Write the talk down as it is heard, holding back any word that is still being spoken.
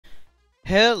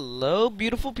Hello,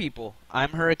 beautiful people. I'm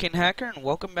Hurricane Hacker, and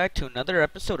welcome back to another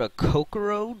episode of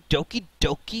Kokoro Doki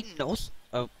Doki no...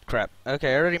 Oh, crap.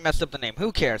 Okay, I already messed up the name.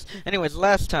 Who cares? Anyways,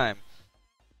 last time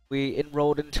we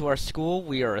enrolled into our school,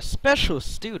 we are a special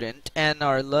student, and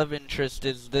our love interest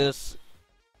is this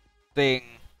thing.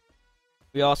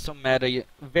 We also met a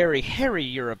very hairy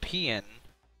European,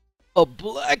 a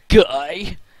black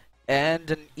guy, and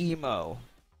an emo.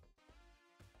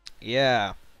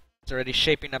 Yeah. It's already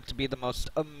shaping up to be the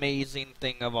most amazing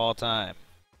thing of all time.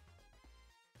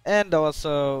 And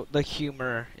also, the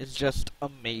humor is just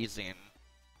amazing.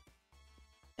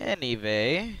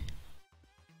 Anyway...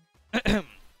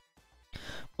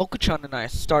 Oku-chan and I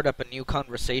start up a new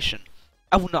conversation.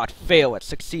 I will not fail at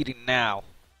succeeding now.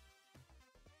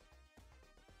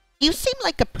 You seem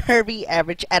like a pervy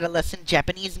average adolescent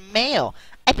Japanese male.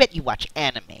 I bet you watch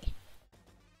anime.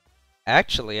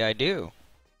 Actually, I do.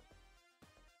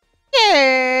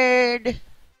 Nerd!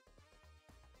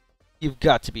 You've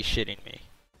got to be shitting me.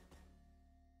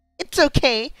 It's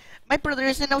okay. My brother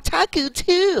is an otaku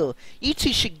too. You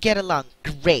two should get along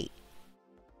great.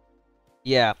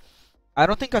 Yeah. I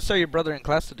don't think I saw your brother in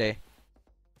class today.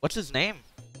 What's his name?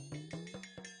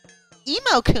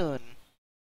 Emo-kun.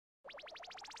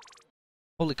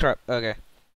 Holy crap. Okay.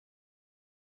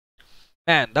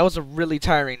 Man, that was a really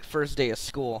tiring first day of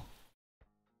school.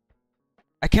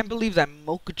 I can't believe that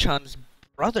Moku-chan's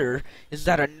brother is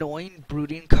that annoying,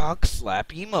 brooding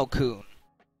cockslap Emo-kun.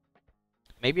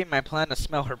 Maybe my plan to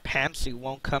smell her Pantsu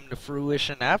won't come to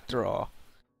fruition after all.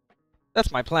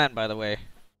 That's my plan, by the way.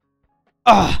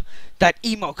 Ah! That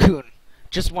Emo-kun!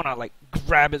 Just wanna, like,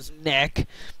 grab his neck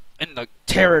and, like,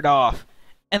 tear it off,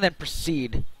 and then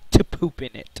proceed to poop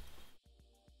in it.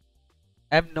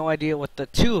 I have no idea what the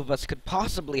two of us could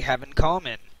possibly have in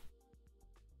common.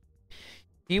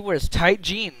 He wears tight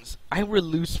jeans. I wear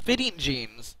loose-fitting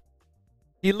jeans.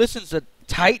 He listens to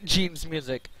tight jeans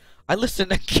music. I listen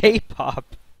to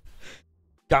K-pop.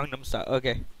 Gangnam Style.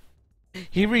 Okay.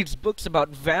 He reads books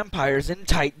about vampires in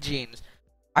tight jeans.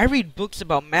 I read books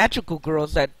about magical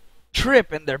girls that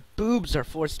trip and their boobs are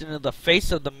forced into the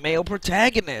face of the male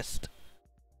protagonist.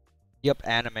 Yup,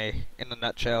 anime in a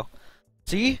nutshell.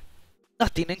 See?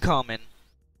 Nothing in common.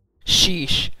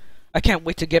 Sheesh. I can't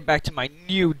wait to get back to my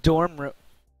new dorm room.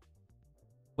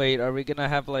 Wait, are we gonna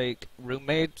have, like,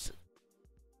 roommates?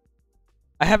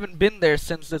 I haven't been there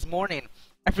since this morning.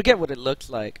 I forget what it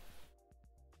looks like.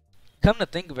 Come to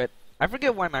think of it, I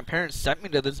forget why my parents sent me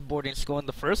to this boarding school in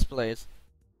the first place.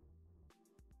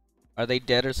 Are they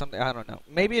dead or something? I don't know.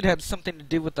 Maybe it had something to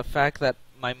do with the fact that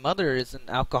my mother is an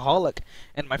alcoholic,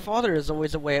 and my father is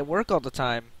always away at work all the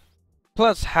time.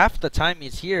 Plus, half the time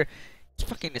he's here, he's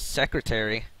fucking his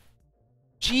secretary.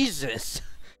 Jesus!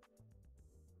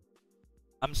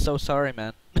 I'm so sorry,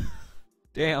 man.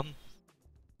 Damn.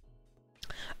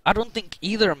 I don't think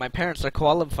either of my parents are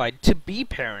qualified to be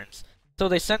parents. So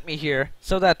they sent me here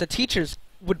so that the teachers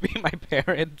would be my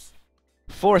parents.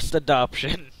 Forced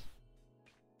adoption.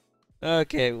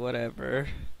 Okay, whatever.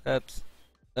 That's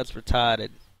retarded.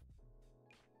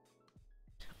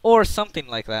 Or something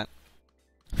like that.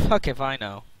 Fuck if I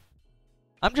know.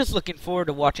 I'm just looking forward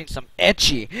to watching some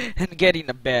ecchi and getting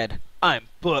to bed. I'm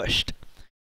bushed.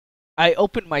 I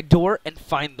open my door and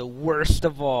find the worst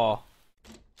of all.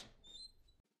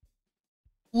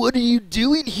 What are you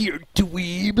doing here,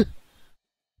 dweeb?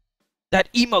 That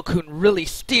Emo-kun really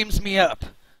steams me up.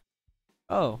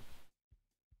 Oh.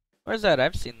 Where's that?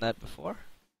 I've seen that before.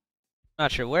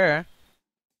 Not sure where.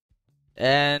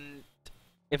 And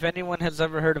if anyone has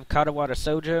ever heard of Katawater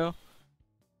Sojo,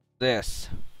 this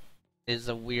is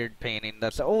a weird painting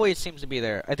that always seems to be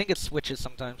there. I think it switches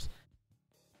sometimes.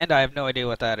 And I have no idea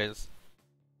what that is.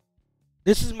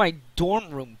 This is my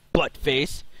dorm room,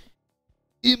 buttface.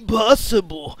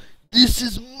 Impossible! This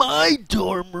is my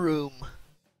dorm room!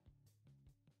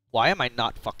 Why am I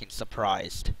not fucking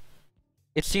surprised?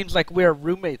 It seems like we're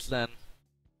roommates then.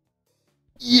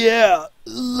 Yeah,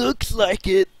 looks like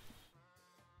it.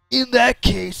 In that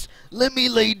case, let me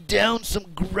lay down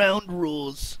some ground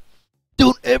rules.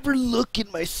 Don't ever look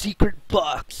in my secret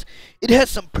box. It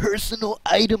has some personal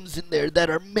items in there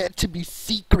that are meant to be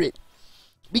secret.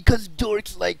 Because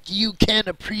dorks like you can't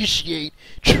appreciate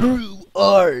true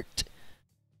art.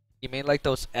 You mean like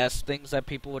those S things that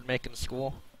people would make in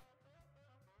school?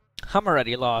 I'm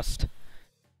already lost.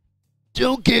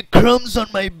 Don't get crumbs on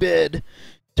my bed.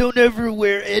 Don't ever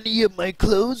wear any of my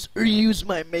clothes or use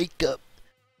my makeup.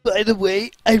 By the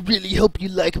way, I really hope you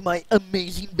like my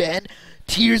amazing band,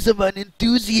 Tears of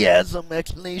Unenthusiasm!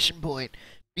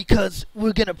 Because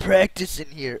we're gonna practice in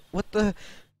here. What the?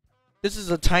 This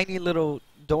is a tiny little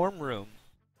dorm room.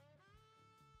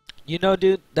 You know,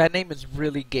 dude, that name is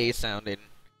really gay sounding.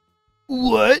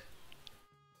 What?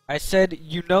 I said,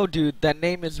 you know, dude, that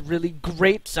name is really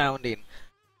great sounding.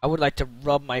 I would like to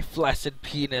rub my flaccid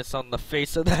penis on the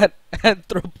face of that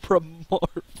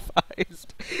anthropomorphized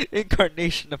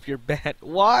incarnation of your band.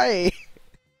 Why?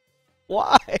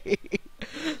 Why?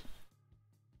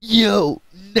 Yo,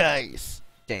 nice.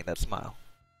 Dang, that smile.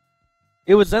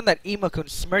 It was then that Emo-kun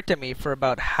smirked at me for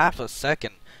about half a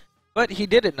second, but he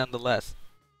did it nonetheless.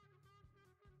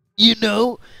 You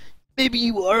know, maybe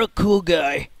you are a cool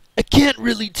guy. I can't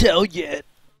really tell yet.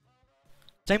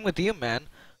 Same with you, man.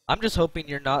 I'm just hoping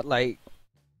you're not like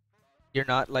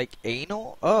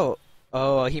anal? Oh,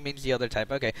 he means the other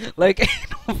type. Okay. Like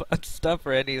anal about stuff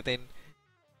or anything.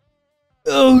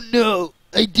 Oh no,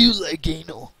 I do like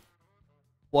anal.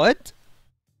 What?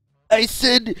 I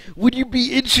said, would you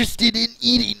be interested in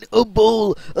eating a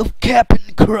bowl of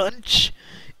Cap'n Crunch?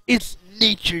 It's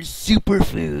nature's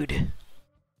superfood.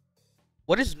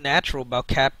 What is natural about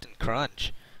Captain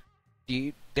Crunch?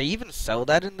 They even sell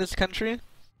that in this country?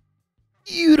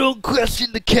 You don't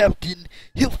question the captain,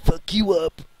 he'll fuck you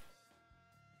up.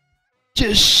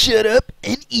 Just shut up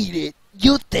and eat it.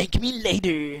 You'll thank me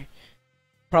later.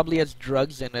 Probably has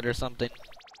drugs in it or something.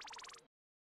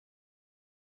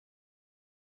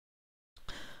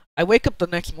 I wake up the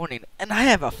next morning and I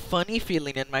have a funny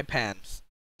feeling in my pants.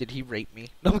 Did he rape me?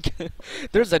 No, I'm kidding.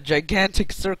 There's a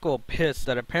gigantic circle of piss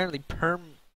that apparently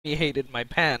permeated my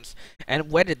pants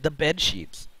and wetted the bed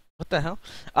sheets. What the hell?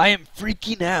 I am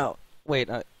freaking out.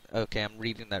 Wait, okay, I'm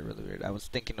reading that really weird. I was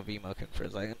thinking of Emo-kun for a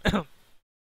second.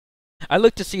 I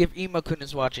look to see if Emo-kun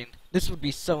is watching. This would be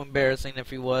so embarrassing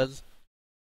if he was.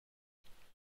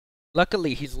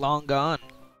 Luckily, he's long gone.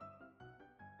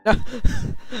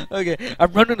 Okay,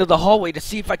 I'm running to the hallway to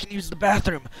see if I can use the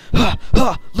bathroom.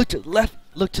 Look to the left,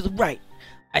 look to the right.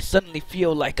 I suddenly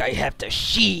feel like I have to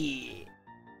shit.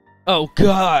 Oh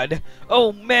god!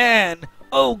 Oh man!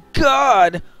 Oh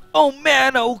god! Oh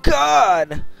man! Oh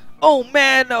god! Oh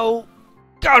man! Oh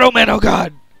god! Oh man! Oh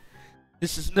god!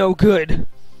 This is no good.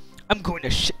 I'm going to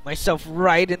shit myself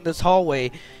right in this hallway.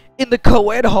 In the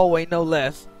co-ed hallway, no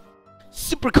less.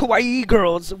 Super kawaii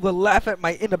girls will laugh at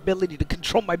my inability to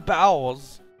control my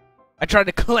bowels. I try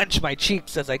to clench my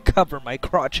cheeks as I cover my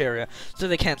crotch area so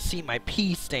they can't see my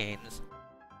pee stains.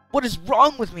 What is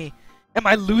wrong with me? Am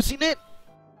I losing it?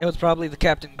 It was probably the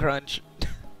Captain Crunch.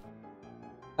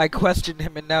 I questioned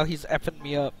him and now he's effing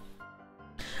me up.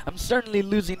 I'm certainly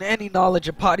losing any knowledge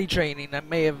of potty training I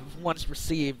may have once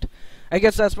received. I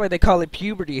guess that's why they call it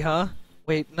puberty, huh?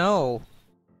 Wait, no.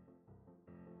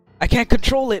 I can't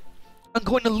control it. I'm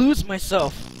going to lose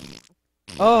myself.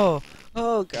 Oh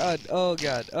god, oh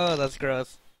that's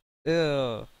gross.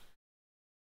 Ew.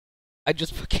 I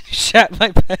just fucking shat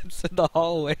my pants in the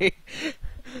hallway.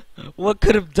 What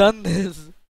could have done this?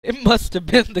 It must have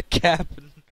been the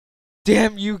captain.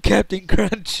 Damn you, Captain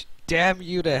Crunch. Damn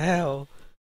you to hell.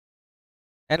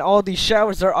 And all these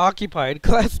showers are occupied.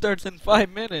 Class starts in 5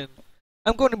 minutes.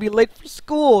 I'm going to be late for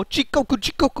school. Chikoku,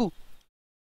 chikoku.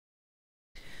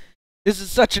 This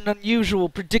is such an unusual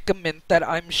predicament that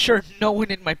I'm sure no one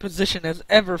in my position has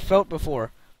ever felt before.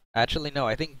 Actually, no,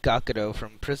 I think Kokoro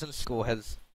from prison school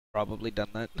has probably done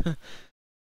that.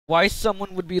 Why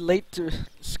someone would be late to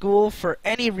school for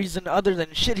any reason other than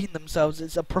shitting themselves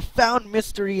is a profound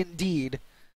mystery indeed.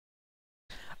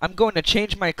 I'm going to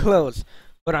change my clothes,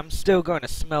 but I'm still going to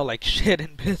smell like shit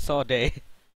and piss all day.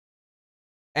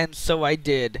 And so I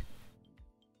did.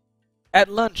 At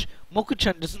lunch,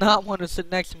 Moku-chan does not want to sit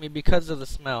next to me because of the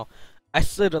smell. I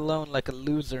sit alone like a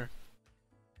loser.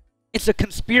 It's a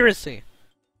conspiracy!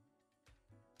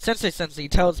 Sensei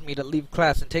tells me to leave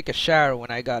class and take a shower when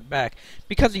I got back,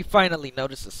 because he finally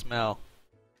noticed the smell.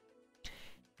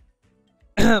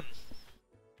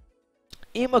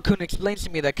 Emo-kun explains to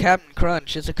me that Captain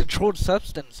Crunch is a controlled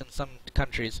substance in some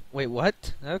countries. Wait,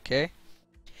 what? Okay.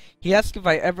 He asks if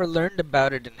I ever learned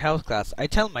about it in health class. I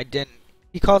tell him I didn't.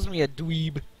 He calls me a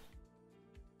dweeb.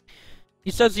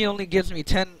 He says he only gave me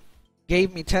 10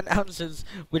 ounces,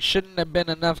 which shouldn't have been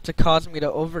enough to cause me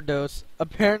to overdose.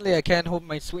 Apparently I can't hold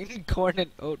my sweetened corn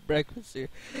and oat breakfast here.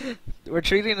 We're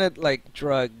treating it like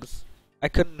drugs. I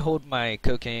couldn't hold my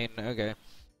cocaine. Okay.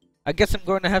 I guess I'm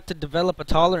going to have to develop a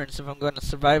tolerance if I'm going to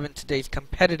survive in today's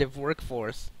competitive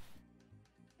workforce.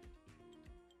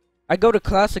 I go to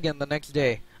class again the next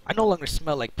day. I no longer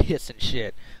smell like piss and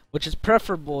shit, which is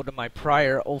preferable to my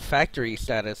prior olfactory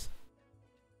status.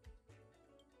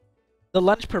 The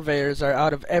lunch purveyors are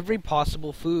out of every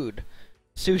possible food.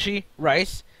 Sushi,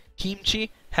 rice,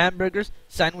 kimchi, hamburgers,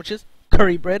 sandwiches,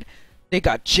 curry bread. They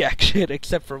got jack shit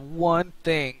except for one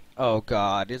thing. Oh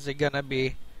god, is it gonna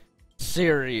be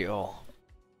Cereal.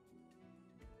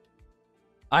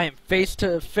 I am face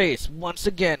to face once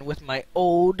again with my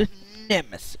old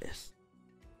nemesis.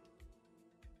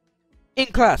 In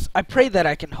class, I pray that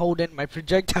I can hold in my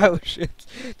projectile shits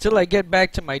till I get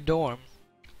back to my dorm.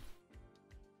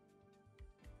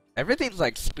 Everything's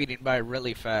like speeding by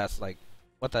really fast, like,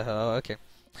 what the hell, okay.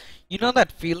 You know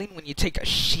that feeling when you take a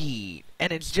shit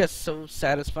and it's just so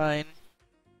satisfying?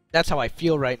 That's how I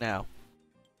feel right now.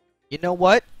 You know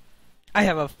what? I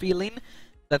have a feeling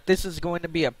that this is going to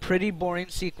be a pretty boring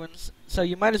sequence, so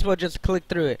you might as well just click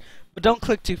through it. But don't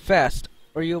click too fast,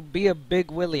 or you'll be a big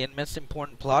willy and miss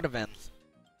important plot events.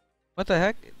 What the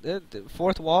heck? The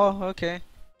fourth wall? Okay.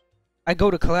 I go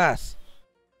to class.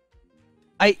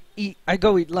 I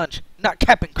go eat lunch. Not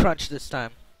Cap'n Crunch this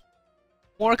time.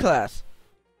 More class.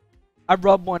 I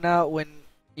rub one out when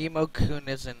Emo-kun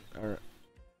isn't, or...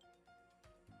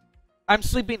 I'm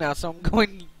sleepy now, so I'm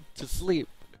going to sleep.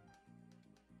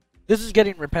 This is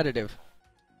getting repetitive.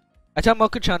 I tell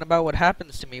Moku-chan about what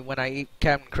happens to me when I eat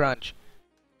Cap'n Crunch.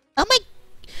 Oh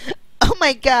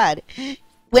my god.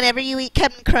 Whenever you eat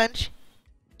Cap'n Crunch,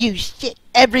 you shit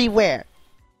everywhere.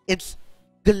 It's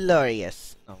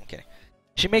glorious. Oh, okay.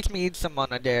 She makes me eat some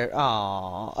on a dare.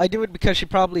 Aww. I do it because she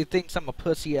probably thinks I'm a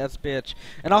pussy-ass bitch.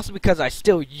 And also because I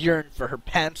still yearn for her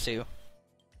pantsu.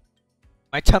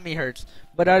 My tummy hurts,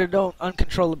 but I don't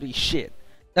uncontrollably shit.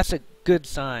 That's a good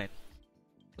sign.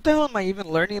 What the hell am I even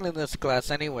learning in this class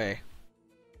anyway?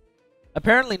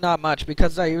 Apparently not much,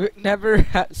 because I never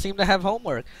seem to have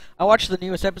homework. I watched the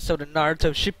newest episode of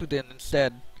Naruto Shippuden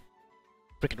instead.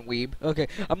 Frickin' weeb. Okay,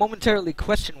 I momentarily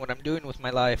question what I'm doing with my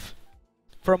life.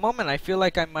 For a moment, I feel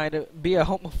like I might be a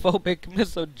homophobic,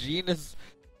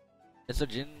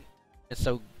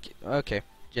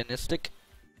 misogynistic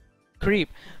creep,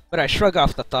 but I shrug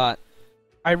off the thought.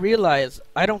 I realize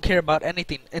I don't care about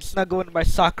anything and snuggle into my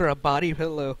Sakura body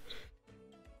pillow.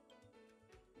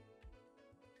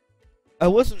 I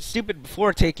wasn't stupid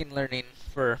before taking learning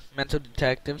for mental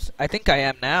detectives. I think I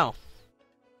am now.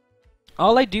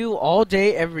 All I do all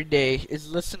day, every day,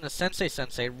 is listen to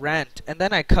Sensei rant, and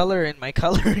then I color in my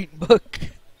coloring book.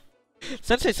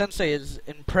 Sensei is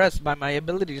impressed by my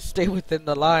ability to stay within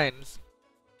the lines.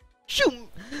 Shoot!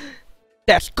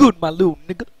 That's good, my little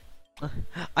nigga.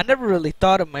 I never really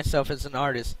thought of myself as an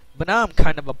artist, but now I'm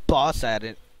kind of a boss at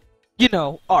it. You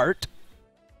know, art.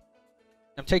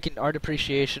 I'm taking art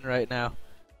appreciation right now.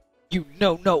 You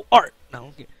know, no art!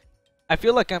 No. I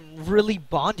feel like I'm really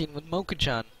bonding with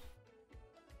Moku-chan.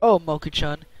 Oh,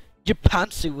 Moku-chan, your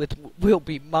pantsu will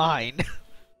be mine.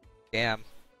 Damn.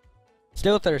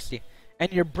 Still thirsty.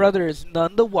 And your brother is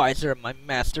none the wiser of my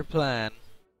master plan.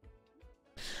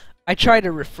 I try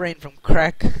to refrain from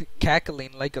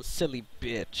cackling like a silly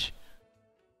bitch.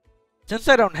 Since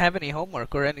I don't have any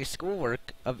homework or any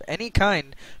schoolwork of any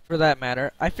kind, for that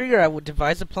matter, I figure I would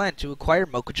devise a plan to acquire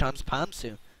Moku-chan's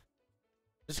pantsu.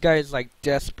 This guy is like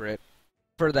desperate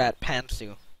for that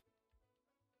pantsu.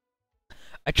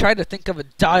 I try to think of a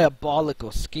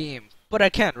diabolical scheme, but I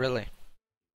can't really.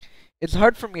 It's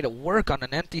hard for me to work on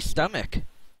an empty stomach.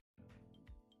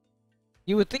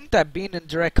 You would think that being in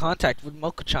direct contact with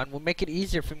Moku-chan would make it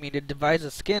easier for me to devise a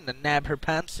skin and nab her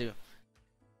pantsu.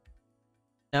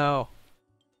 No.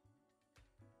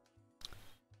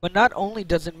 But not only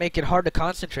does it make it hard to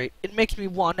concentrate, it makes me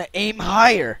want to aim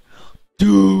higher.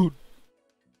 Dude!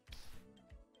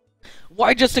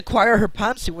 Why just acquire her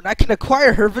pantsu when I can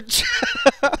acquire her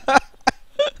vagina?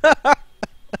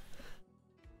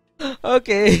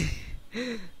 Okay.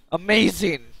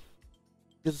 Amazing.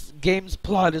 This game's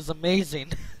plot is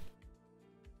amazing.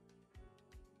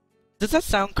 Does that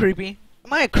sound creepy?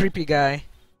 Am I a creepy guy?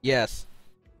 Yes.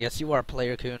 Yes, you are,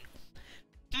 Player-kun.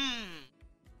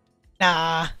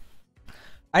 Nah.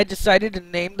 I decided to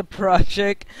name the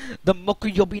project the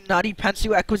Mokuyobi Nari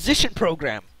Pantsu Acquisition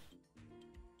Program.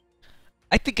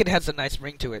 I think it has a nice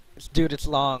ring to it. Dude, it's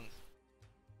long.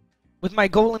 With my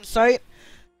goal in sight,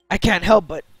 I can't help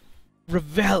but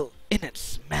revel in its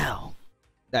smell.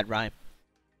 That rhyme.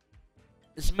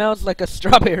 It smells like a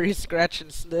strawberry scratch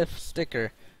and sniff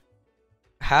sticker.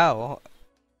 How?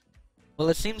 Well,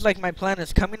 it seems like my plan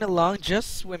is coming along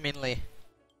just swimmingly.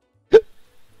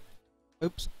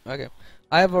 Oops. Okay.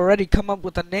 I have already come up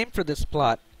with a name for this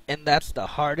plot, and that's the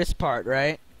hardest part,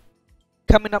 right?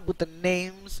 Coming up with the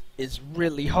names is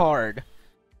really hard.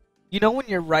 You know when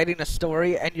you're writing a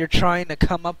story and you're trying to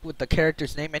come up with the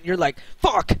character's name and you're like,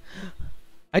 fuck!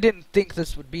 I didn't think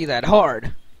this would be that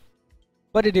hard.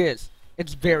 But it is.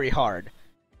 It's very hard.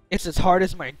 It's as hard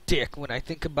as my dick when I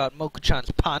think about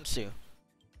Moku-chan's pantsu.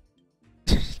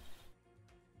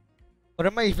 What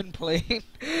am I even playing?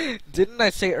 Didn't I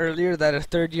say earlier that a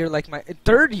third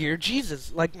year,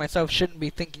 Jesus, like myself, shouldn't be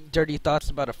thinking dirty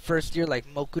thoughts about a first year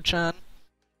like Moku-chan?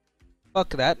 Fuck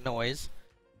that noise.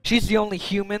 She's the only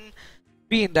human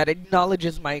being that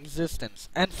acknowledges my existence,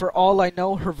 and for all I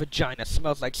know, her vagina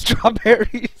smells like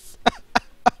strawberries.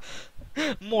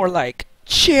 More like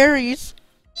cherries.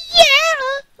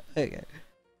 Yeah! Okay.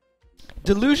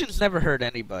 Delusions never hurt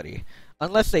anybody,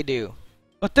 unless they do.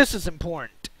 But this is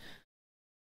important.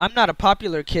 I'm not a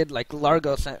popular kid like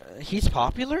Largos. He's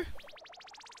popular?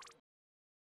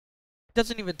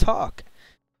 Doesn't even talk.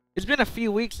 It's been a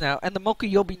few weeks now, and the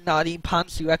Mokuyobi Nadi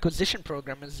Pantsu acquisition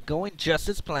program is going just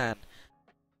as planned.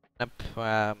 I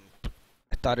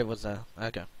thought it was a...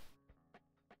 okay.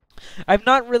 I've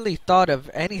not really thought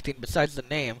of anything besides the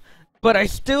name, but I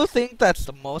still think that's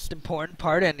the most important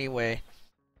part anyway.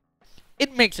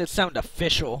 It makes it sound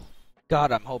official.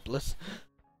 God, I'm hopeless.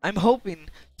 I'm hoping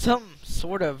some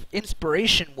sort of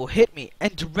inspiration will hit me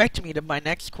and direct me to my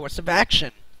next course of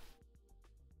action.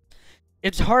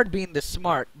 It's hard being this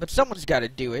smart, but someone's gotta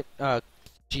do it.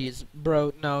 Jeez,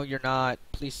 bro, no, you're not.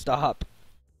 Please stop.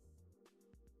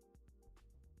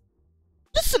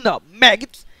 Listen up,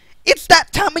 maggots. It's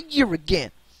that time of year again.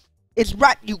 It's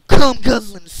right, you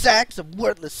cum-guzzling sacks of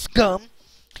worthless scum.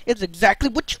 It's exactly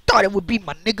what you thought it would be,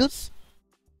 my niggas.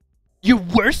 Your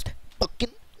worst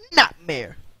fucking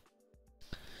nightmare.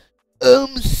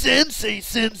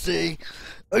 Sensei,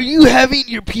 are you having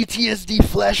your PTSD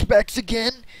flashbacks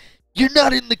again? You're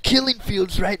not in the killing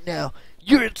fields right now.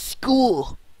 You're at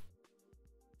school.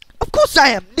 Of course I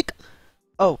am, nigga.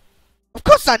 Oh, of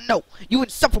course I know, you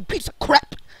insufferable piece of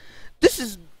crap. This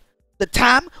is the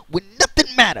time when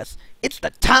nothing matters. It's the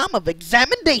time of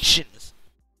examinations.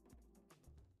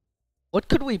 What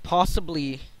could we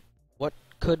possibly be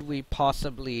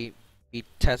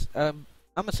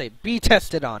be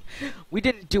tested on? We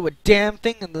didn't do a damn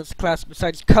thing in this class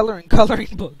besides coloring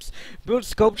books, build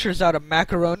sculptures out of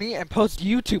macaroni, and post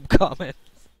YouTube comments.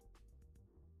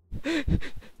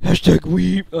 Hashtag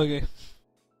weeb. Okay.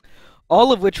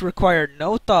 All of which require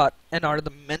no thought and are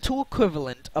the mental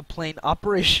equivalent of playing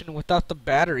Operation without the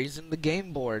batteries in the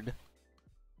game board.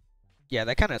 Yeah,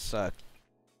 that kinda sucked.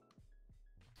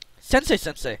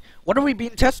 Sensei, what are we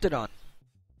being tested on?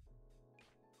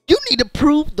 You need to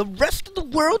prove the rest of the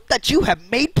world that you have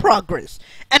made progress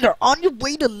and are on your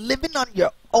way to living on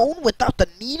your own without the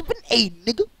need of an aid,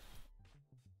 nigga.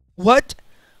 What?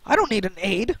 I don't need an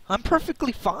aid. I'm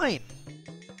perfectly fine.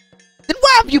 Then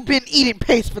why have you been eating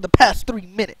paste for the past 3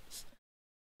 minutes?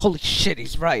 Holy shit,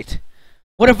 he's right.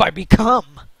 What have I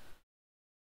become?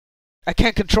 I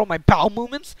can't control my bowel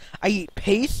movements. I eat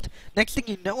paste. Next thing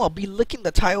you know, I'll be licking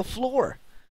the tile floor.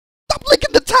 Stop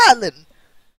licking the tiling!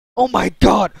 Oh my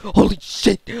god! Holy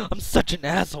shit! I'm such an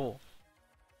asshole!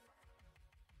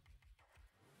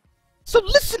 So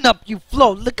listen up, you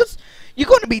floor lickers! You're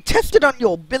going to be tested on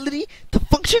your ability to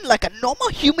function like a normal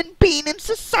human being in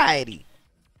society.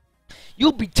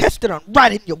 You'll be tested on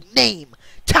writing your name,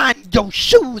 tying your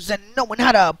shoes, and knowing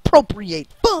how to appropriate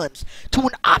funds to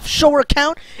an offshore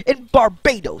account in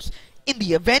Barbados in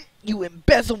the event you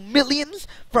embezzle millions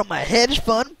from a hedge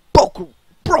fund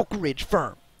brokerage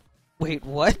firm. Wait,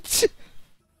 what?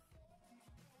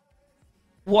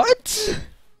 What?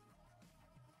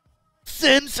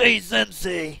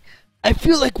 Sensei, I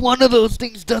feel like one of those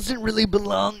things doesn't really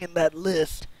belong in that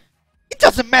list. It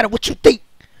doesn't matter what you think.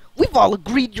 We've all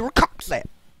agreed you're a cockslap.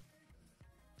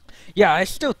 Yeah, I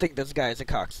still think this guy is a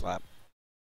cockslap.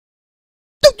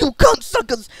 Do you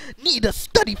cunt-suckers need to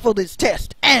study for this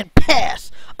test and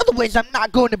pass? Otherwise, I'm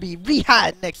not going to be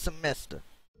rehired next semester.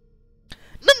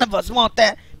 None of us want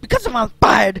that, because if I'm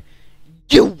fired,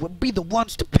 you will be the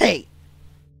ones to pay.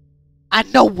 I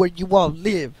know where you all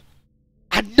live.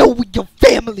 I know where your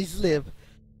families live.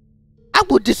 I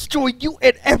will destroy you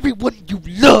and everyone you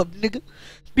love, nigga.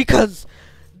 Because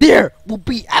there will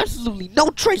be absolutely no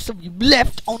trace of you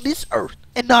left on this earth,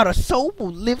 and not a soul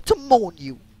will live to mourn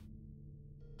you.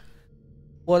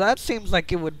 Well, that seems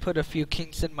like it would put a few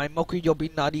kinks in my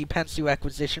Mokuyobi Nadi Pantsu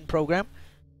acquisition program.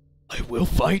 I will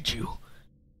find you,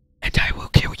 and I will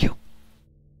kill you.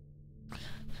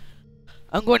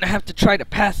 I'm going to have to try to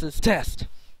pass this test.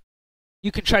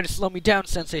 You can try to slow me down,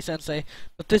 Sensei,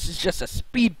 but this is just a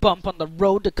speed bump on the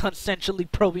road to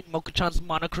consensually probing Moku-chan's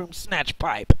monochrome snatch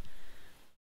pipe.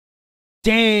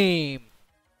 Damn!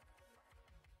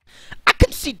 I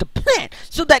can see the plan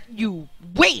so that you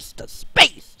waste the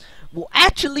space will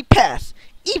actually pass,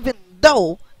 even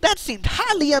though that seemed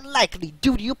highly unlikely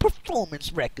due to your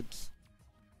performance records.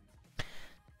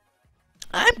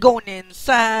 I'm going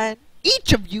inside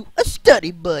each of you a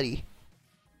study buddy.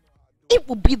 It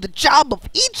will be the job of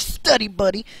each study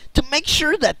buddy to make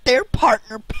sure that their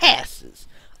partner passes.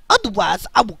 Otherwise,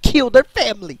 I will kill their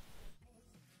family.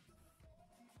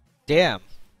 Damn.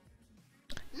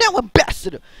 Now,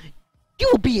 Ambassador, you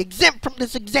will be exempt from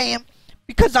this exam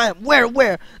because I am well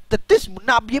aware that this will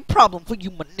not be a problem for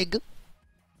you, my nigga.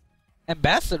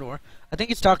 Ambassador? I think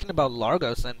he's talking about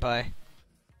Largo Senpai.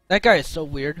 That guy is so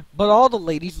weird, but all the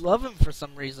ladies love him for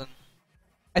some reason.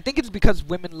 I think it's because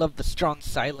women love the strong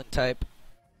silent type.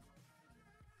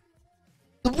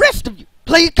 The rest of you,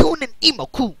 Player-kun and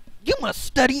Emo-kun, you must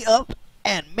study up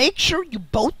and make sure you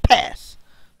both pass.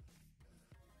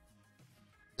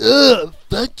 Ugh,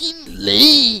 fucking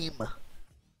lame.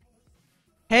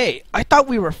 Hey, I thought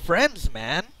we were friends,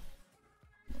 man.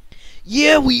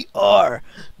 Yeah, we are,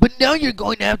 but now you're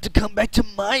going to have to come back to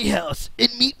my house and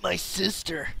meet my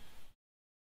sister.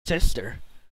 Sister?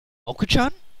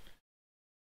 Oku-chan?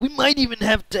 We might even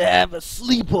have to have a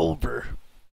sleepover.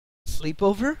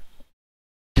 Sleepover?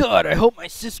 God, I hope my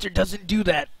sister doesn't do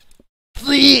that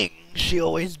thing she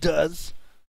always does.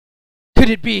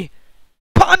 Could it be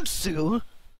Pantsu?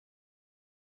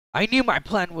 I knew my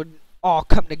plan would all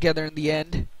come together in the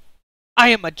end. I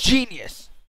am a genius.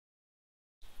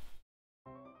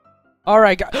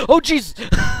 Alright, guys. Oh, jeez!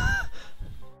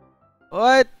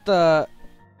 What the...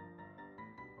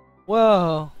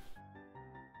 Whoa.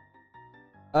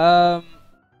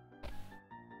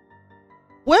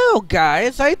 Well,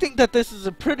 guys, I think that this is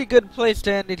a pretty good place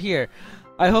to end it here.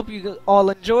 I hope you all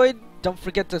enjoyed. Don't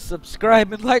forget to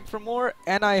subscribe and like for more.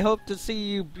 And I hope to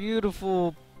see you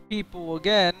beautiful people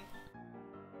again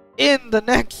in the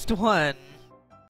next one.